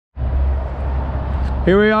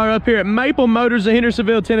Here we are up here at Maple Motors in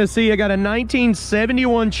Hendersonville, Tennessee. I got a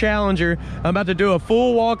 1971 Challenger. I'm about to do a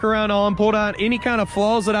full walk around on, pull out any kind of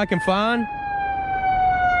flaws that I can find.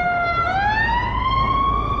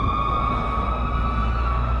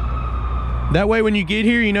 That way when you get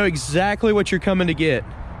here, you know exactly what you're coming to get.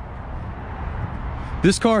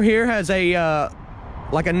 This car here has a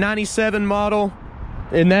like a 97 model.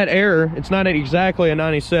 In that era, it's not exactly a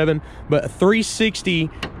 97, but a 360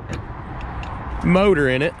 motor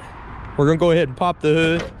in it. We're gonna go ahead and pop the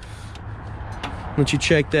hood, let you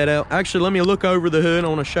check that out. Actually, let me look over the hood. I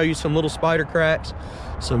want to show you some little spider cracks,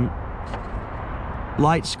 some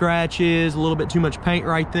light scratches, a little bit too much paint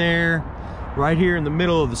right there, right here in the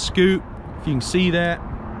middle of the scoop, if you can see that,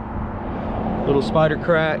 little spider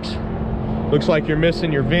cracks. Looks like you're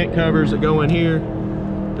missing your vent covers that go in here.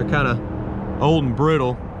 They're kind of old and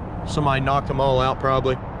brittle. Somebody knocked them all out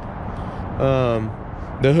probably.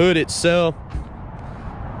 The hood itself,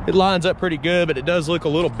 it lines up pretty good, but it does look a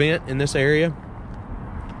little bent in this area.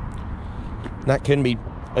 That can be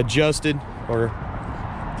adjusted or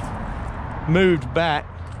moved back,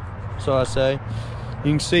 so I say.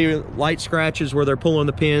 You can see light scratches where they're pulling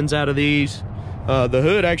the pins out of these. The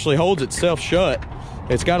hood actually holds itself shut.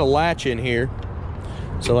 It's got a latch in here.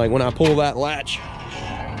 So like when I pull that latch,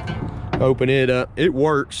 open it up, it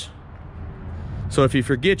works. So if you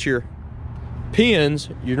forget your pins,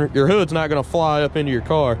 your hood's not gonna fly up into your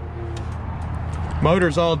car.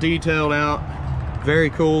 Motor's all detailed out, very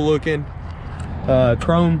cool looking.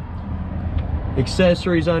 Chrome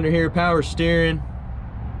accessories under here, power steering.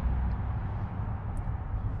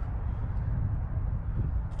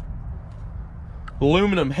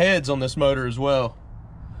 Aluminum heads on this motor as well,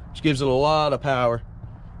 which gives it a lot of power.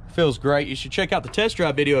 Feels great. You should check out the test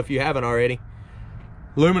drive video if you haven't already.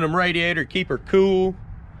 Aluminum radiator, keep her cool.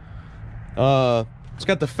 It's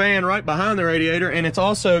got the fan right behind the radiator, and it's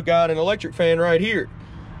also got an electric fan right here.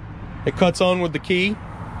 It cuts on with the key.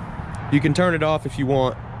 You can turn it off if you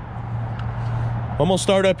want. I'm gonna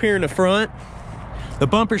start up here in the front. The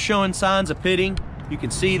bumper's showing signs of pitting. You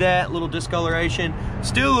can see that little discoloration.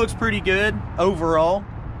 Still looks pretty good overall.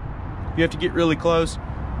 You have to get really close.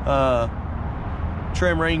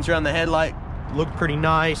 Trim rings around the headlight look pretty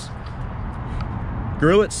nice.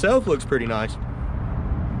 Grille itself looks pretty nice.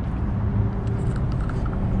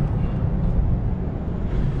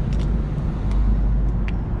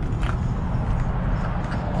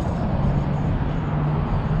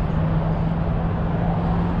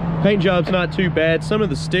 Paint job's not too bad. Some of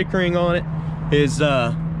the stickering on it is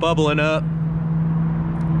bubbling up.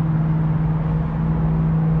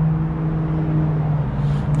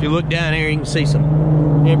 If you look down here, you can see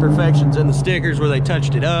some imperfections in the stickers where they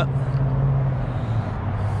touched it up.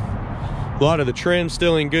 A lot of the trim's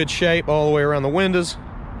still in good shape all the way around the windows.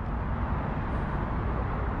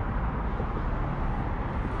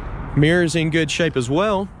 Mirror's in good shape as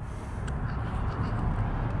well.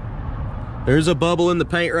 There's a bubble in the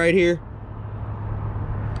paint right here.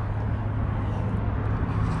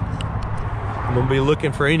 I'm gonna be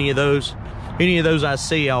looking for any of those I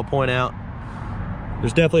see, I'll point out.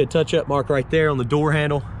 There's definitely a touch-up mark right there on the door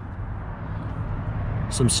handle.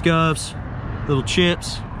 Some scuffs, little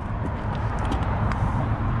chips.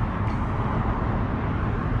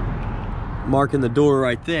 Marking the door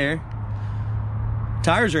right there.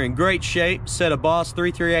 Tires are in great shape. Set of Boss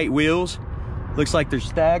 338 wheels. Looks like they're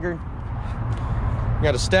staggered.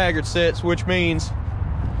 Got a staggered set, which means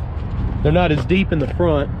they're not as deep in the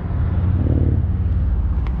front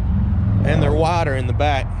and they're wider in the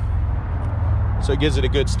back, so it gives it a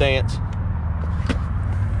good stance.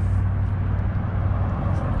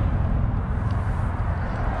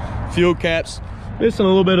 Fuel caps missing a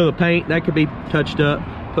little bit of the paint. That could be touched up,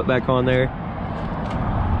 put back on there.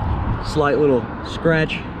 Slight little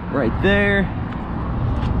scratch right there.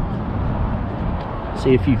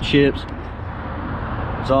 See a few chips.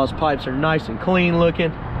 Exhaust pipes are nice and clean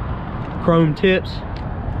looking. Chrome tips.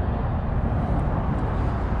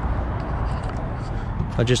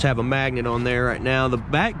 I just have a magnet on there right now. The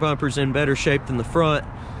back bumper's in better shape than the front.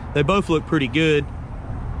 They both look pretty good.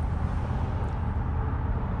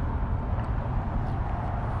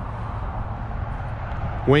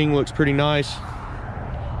 Wing looks pretty nice.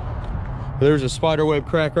 There's a spiderweb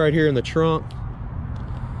crack right here in the trunk.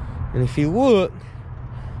 And if you look,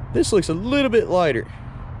 this looks a little bit lighter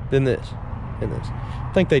than this.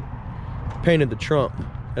 I think they painted the trunk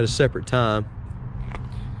at a separate time.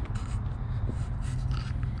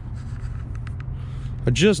 I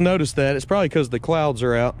just noticed that. It's probably because the clouds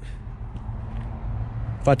are out.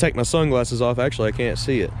 If I take my sunglasses off, actually I can't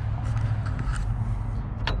see it.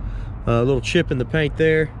 A little chip in the paint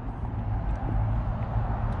there.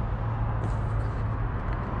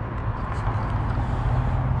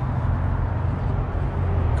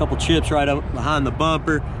 Couple chips right up behind the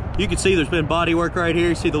bumper. You can see there's been body work right here.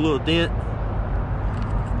 You see the little dent.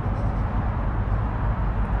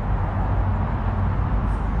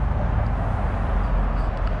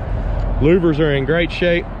 Louvers are in great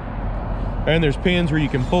shape. And there's pins where you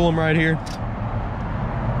can pull them right here.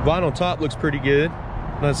 Vinyl top looks pretty good.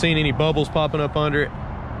 Not seeing any bubbles popping up under it.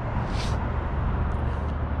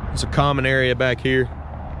 It's a common area back here.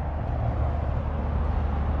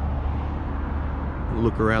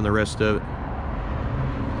 Look around the rest of it.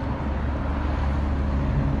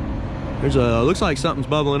 There's a, looks like something's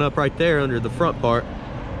bubbling up right there under the front part.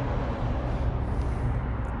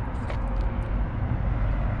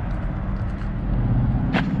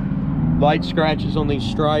 Light scratches on these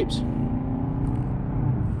stripes.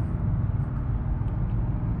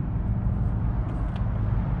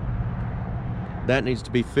 That needs to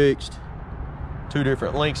be fixed. 2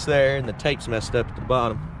 different links there, and the tape's messed up at the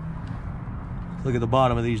bottom. Look at the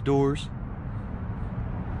bottom of these doors.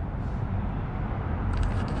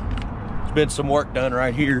 There's been some work done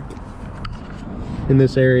right here in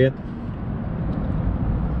this area.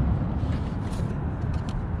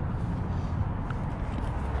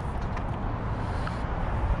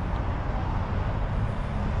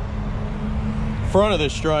 Front of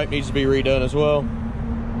this stripe needs to be redone as well.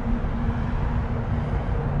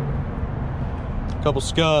 A couple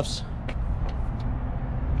scuffs.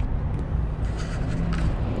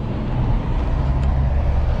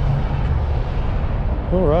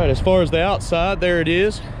 All right, as far as the outside, there it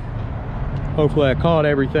is. Hopefully I caught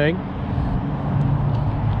everything.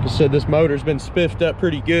 Like I said, this motor's been spiffed up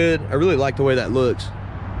pretty good. I really like the way that looks.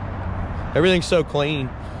 Everything's so clean.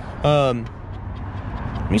 Let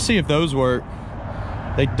me see if those work.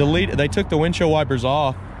 They took the windshield wipers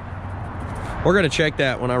off. We're gonna check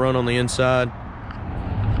that when I run on the inside.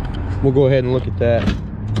 We'll go ahead and look at that.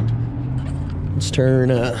 Let's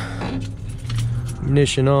turn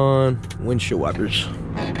ignition on, windshield wipers.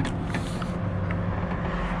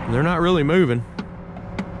 They're not really moving.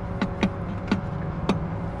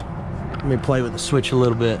 Let me play with the switch a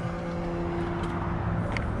little bit.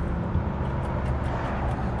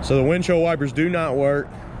 So the windshield wipers do not work.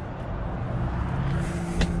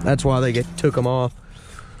 That's why they took them off.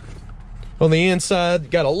 On the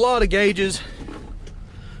inside, got a lot of gauges.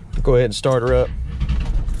 Go ahead and start her up.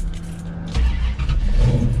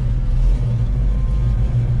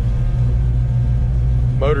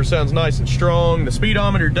 Motor sounds nice and strong. The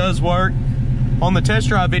speedometer does work. On the test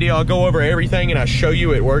drive video, I'll go over everything and I show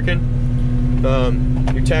you it working.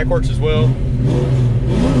 Your tach works as well.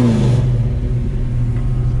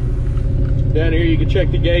 Down here you can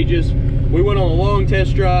check the gauges. We went on a long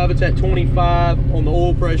test drive. It's at 25 on the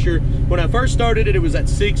oil pressure. When I first started it, it was at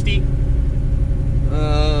 60.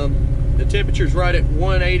 The temperature's right at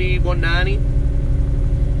 180, 190.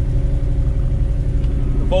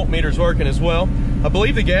 The voltmeter's working as well. I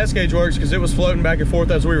believe the gas gauge works because it was floating back and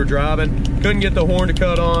forth as we were driving. Couldn't get the horn to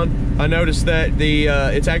cut on. I noticed that the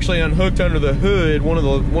it's actually unhooked under the hood. One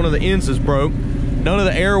of the ends is broke. None of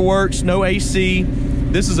the air works. No AC.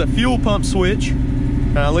 This is a fuel pump switch.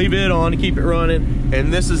 I leave it on to keep it running,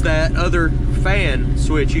 and this is that other fan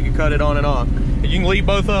switch. You can cut it on and off. You can leave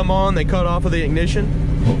both of them on. They cut off of the ignition.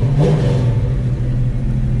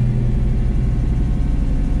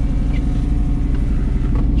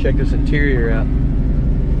 Check this interior out.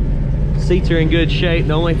 Seats are in good shape.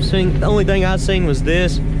 The only thing I seen was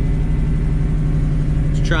this.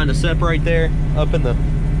 It's trying to separate there up in the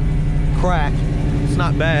crack. It's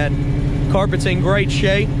not bad. Carpet's in great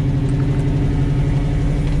shape.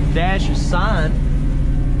 Dash is signed.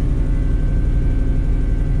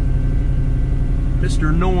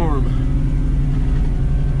 Mr. Norm.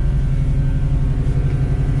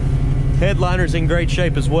 Headliner's in great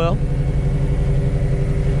shape as well.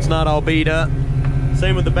 It's not all beat up.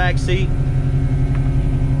 Same with the back seat.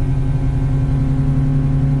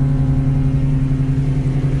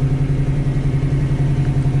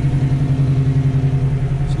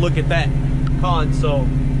 Let's look at that console.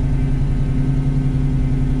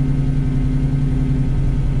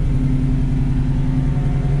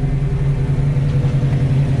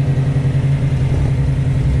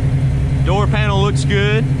 Door panel looks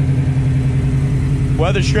good.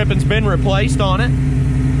 Weather stripping's been replaced on it.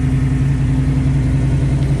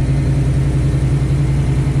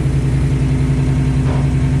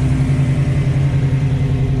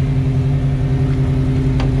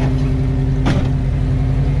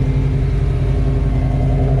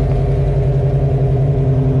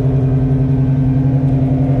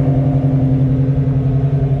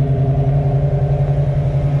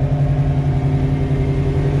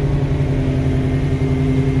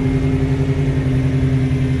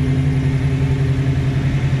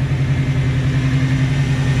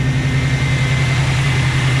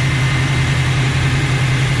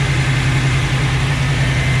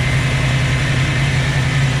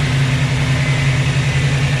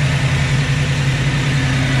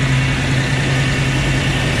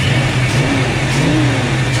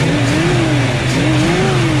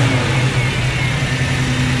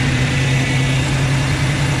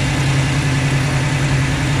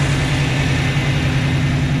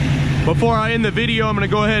 before I end the video, I'm gonna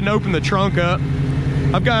go ahead and open the trunk up.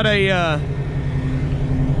 I've got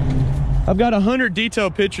 100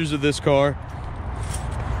 detailed pictures of this car.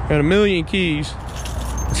 Got a million keys.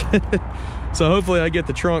 So hopefully I get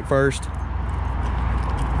the trunk first.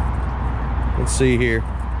 Let's see here.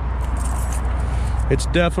 It's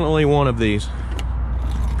definitely one of these,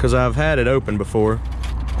 because I've had it open before.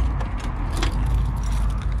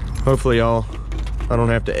 Hopefully I don't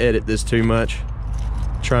have to edit this too much,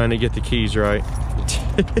 trying to get the keys right.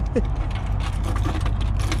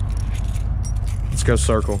 Let's go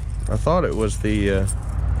circle. I thought it was the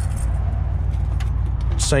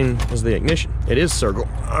same as the ignition. It is circle.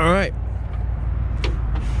 All right.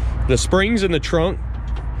 The springs in the trunk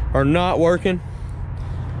are not working.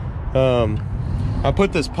 I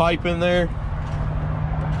put this pipe in there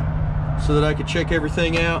so that I could check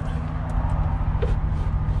everything out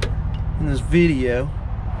in this video.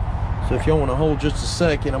 So if y'all want to hold just a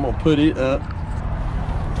second, I'm gonna put it up.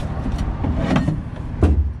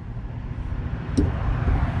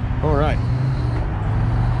 All right.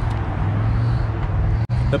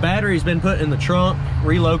 The battery's been put in the trunk,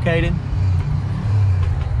 relocated.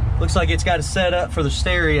 Looks like it's got a setup for the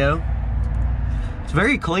stereo. It's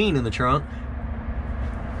very clean in the trunk.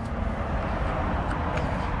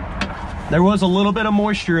 There was a little bit of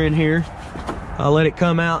moisture in here. I let it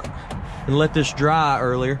come out and let this dry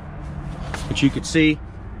earlier. But you could see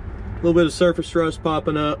a little bit of surface rust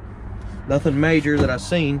popping up. Nothing major that I've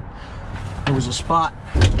seen. There was a spot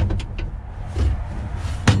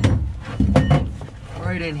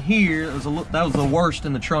right in here. That was the worst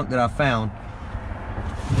in the trunk that I found.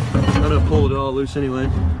 I'm gonna pull it all loose anyway.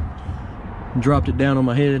 Dropped it down on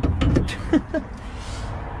my head.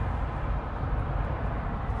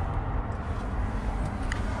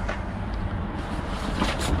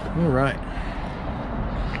 All right.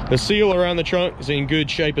 The seal around the trunk is in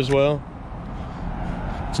good shape as well.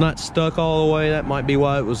 It's not stuck all the way. That might be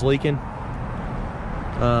why it was leaking.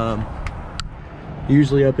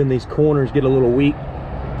 Usually up in these corners get a little weak.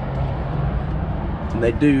 And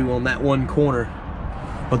they do on that one corner.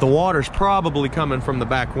 But the water's probably coming from the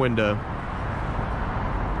back window.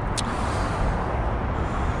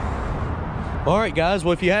 All right, guys.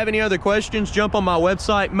 Well, if you have any other questions, jump on my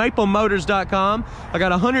website, maplemotors.com. I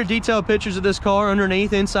got 100 detailed pictures of this car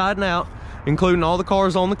underneath, inside and out, including all the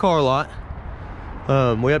cars on the car lot.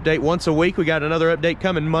 We update once a week. We got another update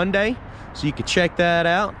coming Monday, so you can check that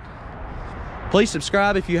out. Please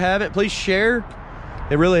subscribe if you haven't. Please share.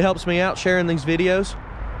 It really helps me out sharing these videos.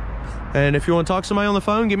 And if you want to talk to somebody on the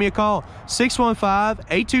phone, give me a call.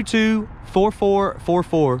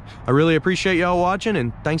 615-822-4444. I really appreciate y'all watching,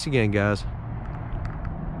 and thanks again, guys.